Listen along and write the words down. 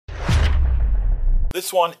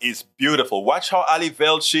This one is beautiful. Watch how Ali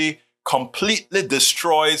Velshi completely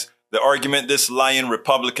destroys the argument this lying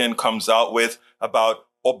Republican comes out with about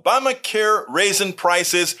Obamacare raising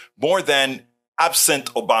prices more than absent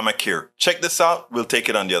Obamacare. Check this out. We'll take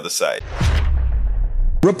it on the other side.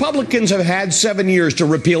 Republicans have had 7 years to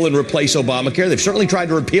repeal and replace Obamacare. They've certainly tried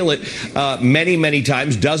to repeal it many, many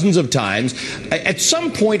times, dozens of times. At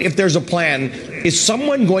some point, if there's a plan, is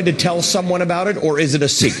someone going to tell someone about it, or is it a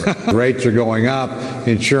secret? Rates are going up.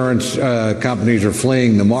 Insurance companies are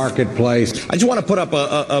fleeing the marketplace. I just want to put up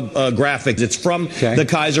a graphic. It's from the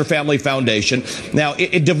Kaiser Family Foundation. Now,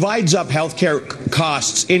 it divides up healthcare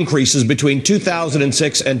costs increases between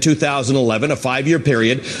 2006 and 2011, a 5-year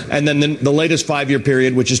period, and then the latest 5-year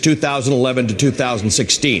period, which is 2011 to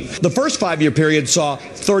 2016. The first 5-year period saw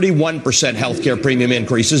 31% healthcare premium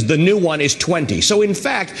increases. The new one is 20. So, in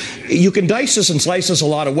fact, you can dice this and slice this a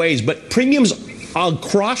lot of ways, but premiums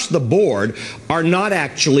across the board are not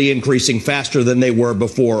actually increasing faster than they were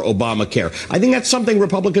before Obamacare. I think that's something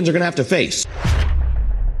Republicans are going to have to face.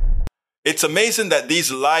 It's amazing that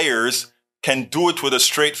these liars can do it with a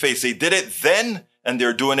straight face. They did it then, and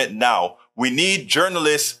they're doing it now. We need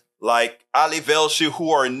journalists like Ali Velshi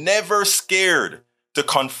who are never scared to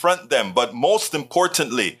confront them. But most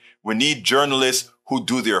importantly, we need journalists who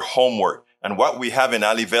do their homework. And what we have in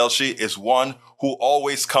Ali Velshi is one who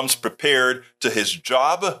always comes prepared to his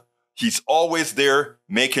job. He's always there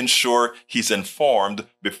making sure he's informed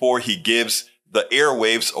before he gives the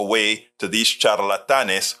airwaves away to these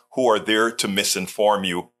charlatanes who are there to misinform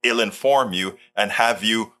you, ill-inform you, and have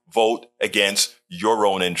you vote against your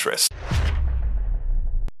own interests.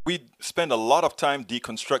 We spend a lot of time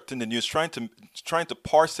deconstructing the news, trying to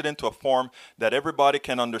parse it into a form that everybody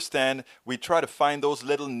can understand. We try to find those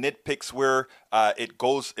little nitpicks where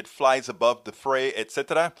it flies above the fray,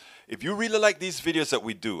 etc. If you really like these videos that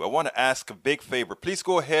we do, I want to ask a big favor. Please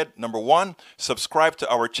go ahead. Number 1, subscribe to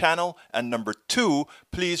our channel. And number 2,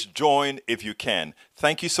 please join if you can.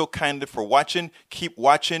 Thank you so kindly for watching. Keep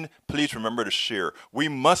watching. Please remember to share. We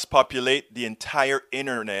must populate the entire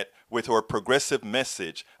internet with our progressive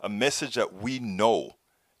message, a message that we know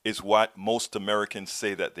is what most Americans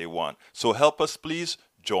say that they want. So help us, please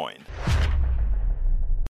join.